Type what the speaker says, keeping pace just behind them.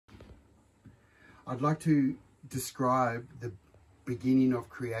I'd like to describe the beginning of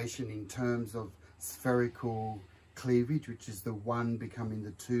creation in terms of spherical cleavage, which is the 1 becoming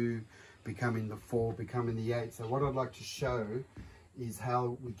the 2, becoming the 4, becoming the 8. So what I'd like to show is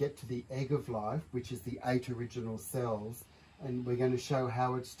how we get to the egg of life, which is the 8 original cells, and we're going to show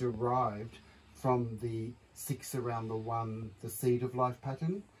how it's derived from the 6 around the 1, the seed of life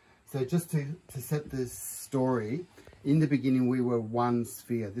pattern. So just to set this story, in the beginning we were one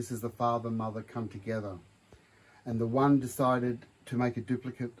sphere. This is the father, mother come together. And the 1 decided to make a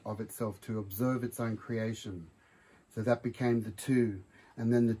duplicate of itself to observe its own creation. So that became the 2.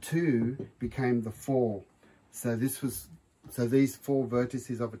 And then the 2 became the 4. So these 4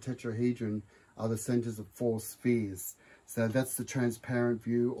 vertices of a tetrahedron are the centers of 4 spheres. So that's the transparent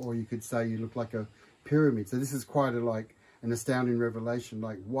view, or you could say you look like a pyramid. So this is quite like an astounding revelation.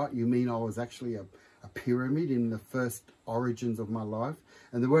 Like, what, you mean I was actually a pyramid in the first origins of my life?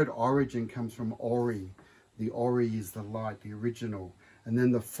 And the word origin comes from Ori. The Ori is the light, the original. And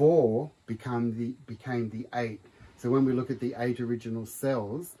then the 4 became the 8. So when we look at the 8 original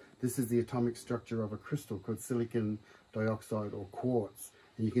cells, this is the atomic structure of a crystal called silicon dioxide or quartz.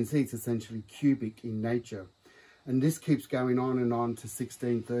 And you can see it's essentially cubic in nature. And this keeps going on to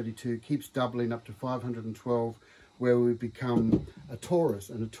 1632, keeps doubling up to 512, where we become a torus.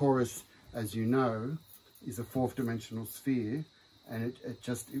 And a torus, as you know, is a 4th dimensional sphere. And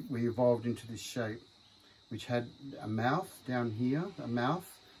we evolved into this shape, which had a mouth down here, a mouth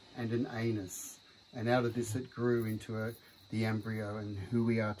and an anus. And out of this it grew into the embryo and who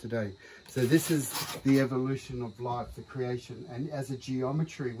we are today. So this is the evolution of life, the creation. And as a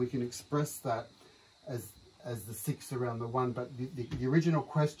geometry, we can express that as the 6 around the 1. But the original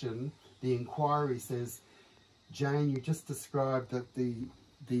question, the inquiry says, Jain, you just described that the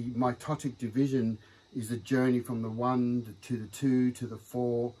mitotic division is a journey from the 1 to the 2 to the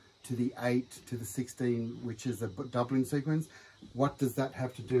 4 to the 8 to the 16, which is a doubling sequence. What does that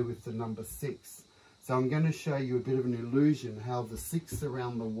have to do with the number 6? So I'm going to show you a bit of an illusion how the 6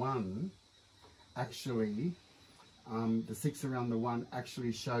 around the 1 actually,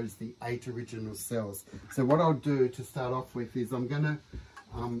 shows the 8 original cells. So what I'll do to start off with is I'm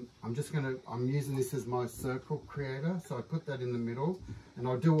using this as my circle creator. So I put that in the middle, and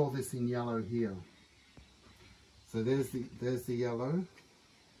I'll do all this in yellow here. So there's the yellow.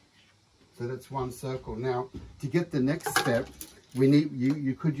 So that's one circle. Now, to get the next step,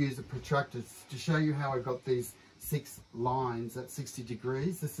 you could use a protractor to show you how I got these 6 lines at 60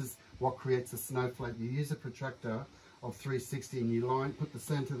 degrees. This is what creates a snowflake. You use a protractor of 360 and you put the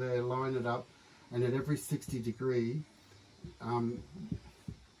center there, line it up, and at every 60 degree,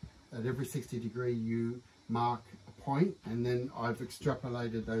 you mark a point, and then I've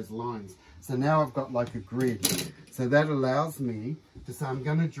extrapolated those lines. So now I've got like a grid. So that allows me to say I'm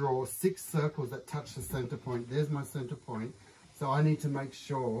going to draw 6 circles that touch the center point. There's my center point. So I need to make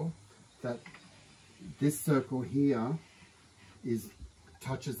sure that this circle here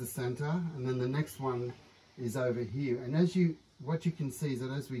touches the center, and then the next one is over here. And what you can see is that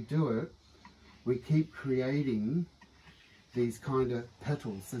as we do it, we keep creating these kind of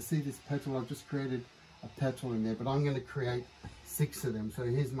petals. So see this petal? I've just created a petal in there, but I'm going to create 6 of them. So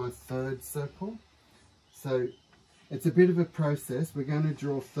here's my 3rd circle. So it's a bit of a process. We're going to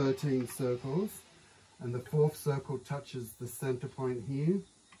draw 13 circles, and the 4th circle touches the center point here.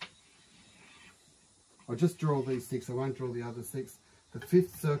 I'll just draw these 6. I won't draw the other 6. The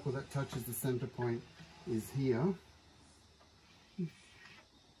 5th circle that touches the center point is here.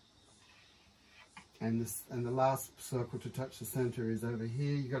 And the last circle to touch the center is over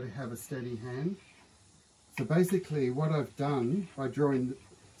here. You've got to have a steady hand. So basically what I've done by drawing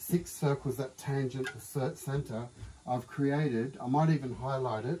 6 circles that tangent the center, I've created, I might even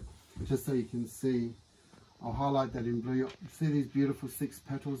highlight it just so you can see. I'll highlight that in blue. See these beautiful 6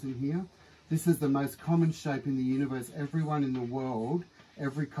 petals in here? This is the most common shape in the universe. Everyone in the world,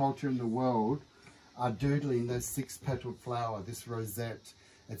 every culture in the world are doodling this 6-petaled flower, this rosette.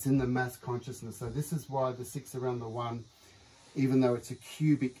 It's in the mass consciousness. So this is why the 6 around the 1, even though it's a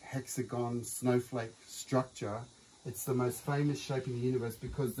cubic hexagon snowflake structure, it's the most famous shape in the universe,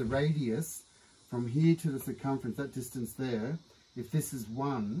 because the radius from here to the circumference, that distance there, if this is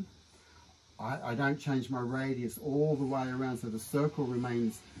 1, I don't change my radius all the way around, so the circle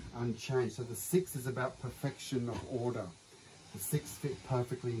remains unchanged. So the 6 is about perfection of order. The 6 fit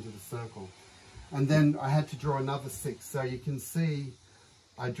perfectly into the circle. And then I had to draw another 6. So you can see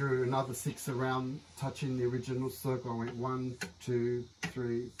I drew another 6 around, touching the original circle. I went 1, 2,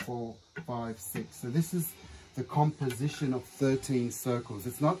 3, 4, 5, 6. So this is the composition of 13 circles.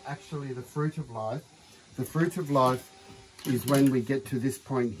 It's not actually the fruit of life. The fruit of life is when we get to this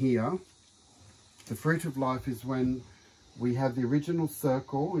point here. The fruit of life is when we have the original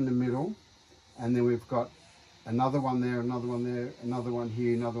circle in the middle, and then we've got another one there, another one there, another one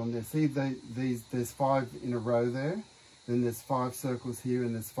here, another one there. See, there's 5 in a row there. Then there's 5 circles here,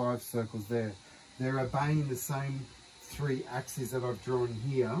 and there's 5 circles there. They're obeying the same 3 axes that I've drawn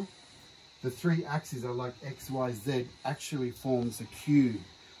here. The 3 axes are like X, Y, Z, actually forms a cube.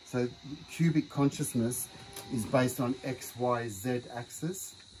 So cubic consciousness is based on X, Y, Z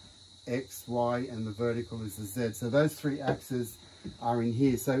axis. X, Y, and the vertical is the Z. So those 3 axes are in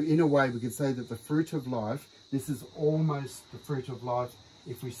here. So in a way, we could say that the fruit of life, this is almost the fruit of life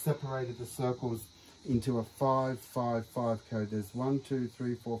if we separated the circles into a 5, 5, 5 code. There's 1, 2,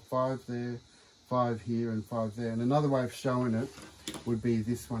 3, 4, 5 there, 5 here, and 5 there. And another way of showing it would be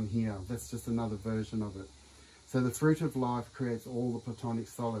this one here. That's just another version of it. So the fruit of life creates all the platonic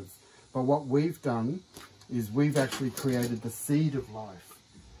solids. But what we've done is we've actually created the seed of life.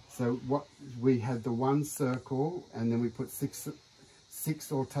 So what we had the 1 circle, and then we put 6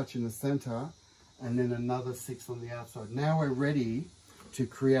 all touch in the center, and then another 6 on the outside. Now we're ready to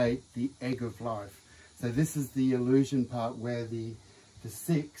create the egg of life. So this is the illusion part where the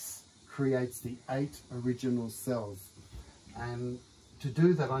 6 creates the 8 original cells. And to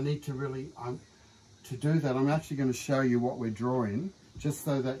do that, I need to really, I'm actually going to show you what we're drawing, just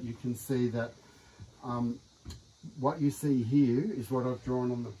so that you can see that what you see here is what I've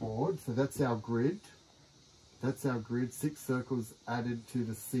drawn on the board. So that's our grid. That's our grid, 6 circles added to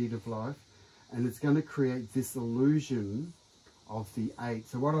the seed of life. And it's going to create this illusion of the 8.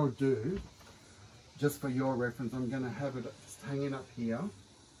 So what I'll do, just for your reference, I'm going to have it just hanging up here.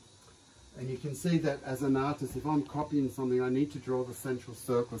 And you can see that as an artist, if I'm copying something, I need to draw the central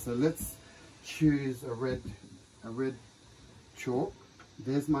circle. So let's choose a red chalk.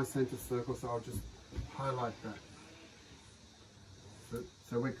 There's my center circle, so I'll just highlight that.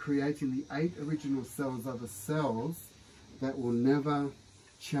 So we're creating the 8 original cells are the cells that will never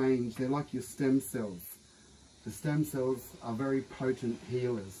change. They're like your stem cells. The stem cells are very potent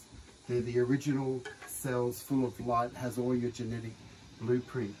healers. They're the original cells full of light, has all your genetic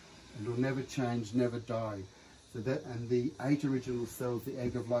blueprint. It'll never change, never die. So that, and the 8 original cells, the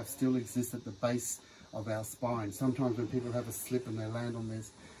egg of life, still exists at the base of our spine. Sometimes when people have a slip and they land on their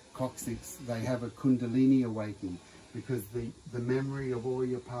coccyx, they have a kundalini awakening, because the memory of all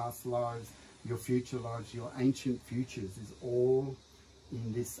your past lives, your future lives, your ancient futures is all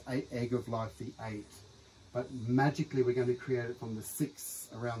in this egg of life, the 8. But magically we're going to create it from the 6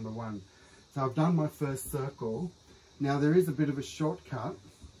 around the 1. So I've done my first circle. Now there is a bit of a shortcut.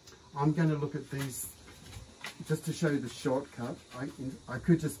 I'm going to look at these, just to show you the shortcut. I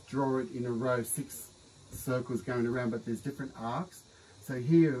could just draw it in a row, 6 circles going around, but there's different arcs. So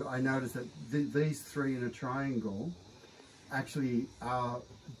here I notice that these 3 in a triangle actually are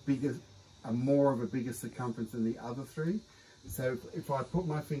more of a bigger circumference than the other 3. So if I put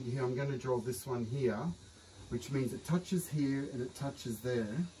my finger here, I'm going to draw this one here, which means it touches here and it touches there.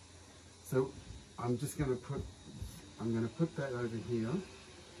 So I'm just going to put that over here,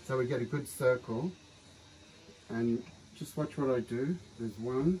 so we get a good circle. And just watch what I do. There's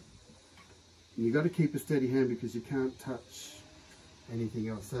 1, and you've got to keep a steady hand because you can't touch anything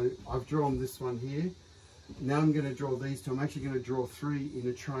else. So I've drawn this one here. Now I'm going to draw these 2. I'm actually going to draw 3 in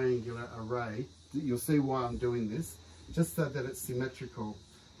a triangular array. You'll see why I'm doing this, just so that it's symmetrical.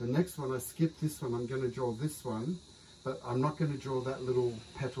 The next one, I skip this one. I'm going to draw this one, but I'm not going to draw that little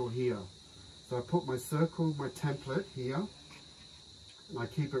petal here. So I put my circle, my template here, and I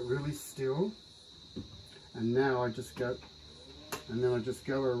keep it really still. And now I just go, and then I just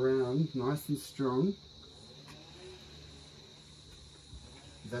go around nice and strong.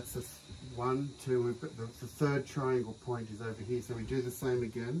 That's the 1, 2, we've got the 3rd triangle point is over here. So we do the same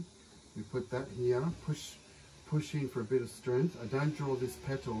again. We put that here, push in for a bit of strength. I don't draw this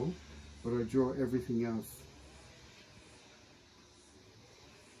petal, but I draw everything else.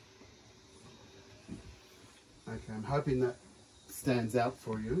 Okay, I'm hoping that stands out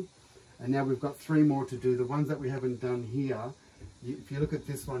for you. And now we've got 3 more to do. The ones that we haven't done here, if you look at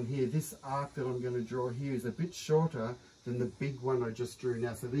this one here, this arc that I'm going to draw here is a bit shorter than the big one I just drew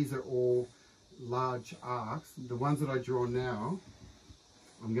now. So these are all large arcs. The ones that I draw now,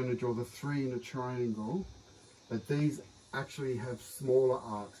 I'm going to draw the 3 in a triangle, but these actually have smaller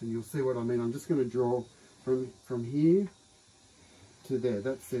arcs, and you'll see what I mean. I'm just going to draw from here to there.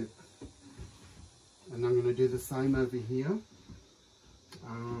 That's it. And I'm going to do the same over here.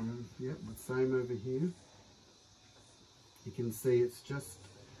 Yep, the same over here. You can see it's just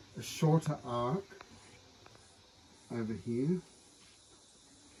a shorter arc over here.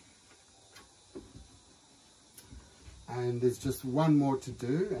 And there's just one more to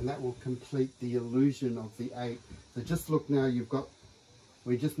do, and that will complete the illusion of the 8. So just look now,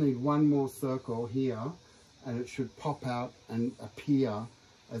 we just need one more circle here, and it should pop out and appear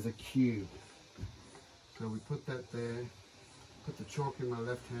as a cube. So we put that there, put the chalk in my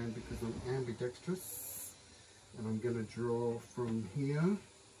left hand because I'm ambidextrous, and I'm going to draw from here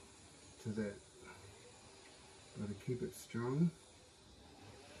to there. Got to keep it strong.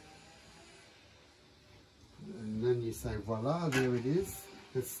 And then you say, voila, there it is.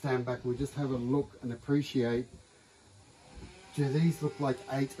 Let's stand back and we just have a look and appreciate. Do these look like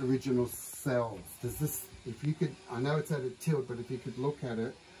 8 original cells? Does this, if you could, I know it's at a tilt, but if you could look at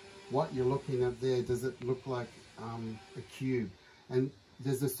it, what you're looking at there, does it look like a cube? And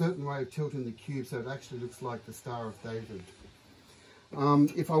there's a certain way of tilting the cube so it actually looks like the Star of David.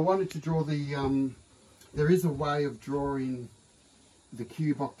 If I wanted to draw the, there is a way of drawing the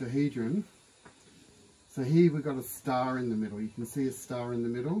cube octahedron. So here we've got a star in the middle. You can see a star in the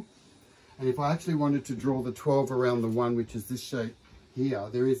middle. And if I actually wanted to draw the 12 around the 1, which is this shape here,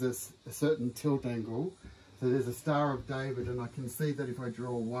 there is a certain tilt angle. So there's a Star of David, and I can see that if I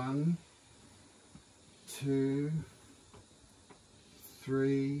draw 1, 2,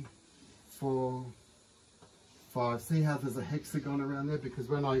 3, 4, 5. See how there's a hexagon around there? Because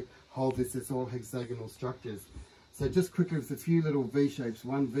when I hold this, it's all hexagonal structures. So just quickly, there's a few little V shapes.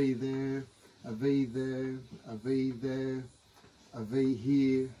 One V there, a V there, a V there, a V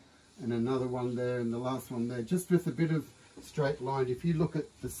here, and another one there, and the last one there, just with a bit of straight line. If you look at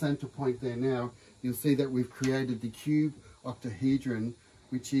the center point there now, you'll see that we've created the cube octahedron,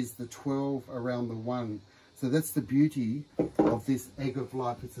 which is the 12 around the 1. So that's the beauty of this egg of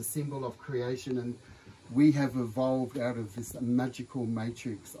life. It's a symbol of creation, and we have evolved out of this magical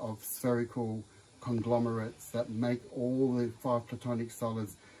matrix of spherical conglomerates that make all the 5 platonic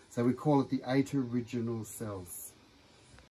solids. So we call it the 8 original cells.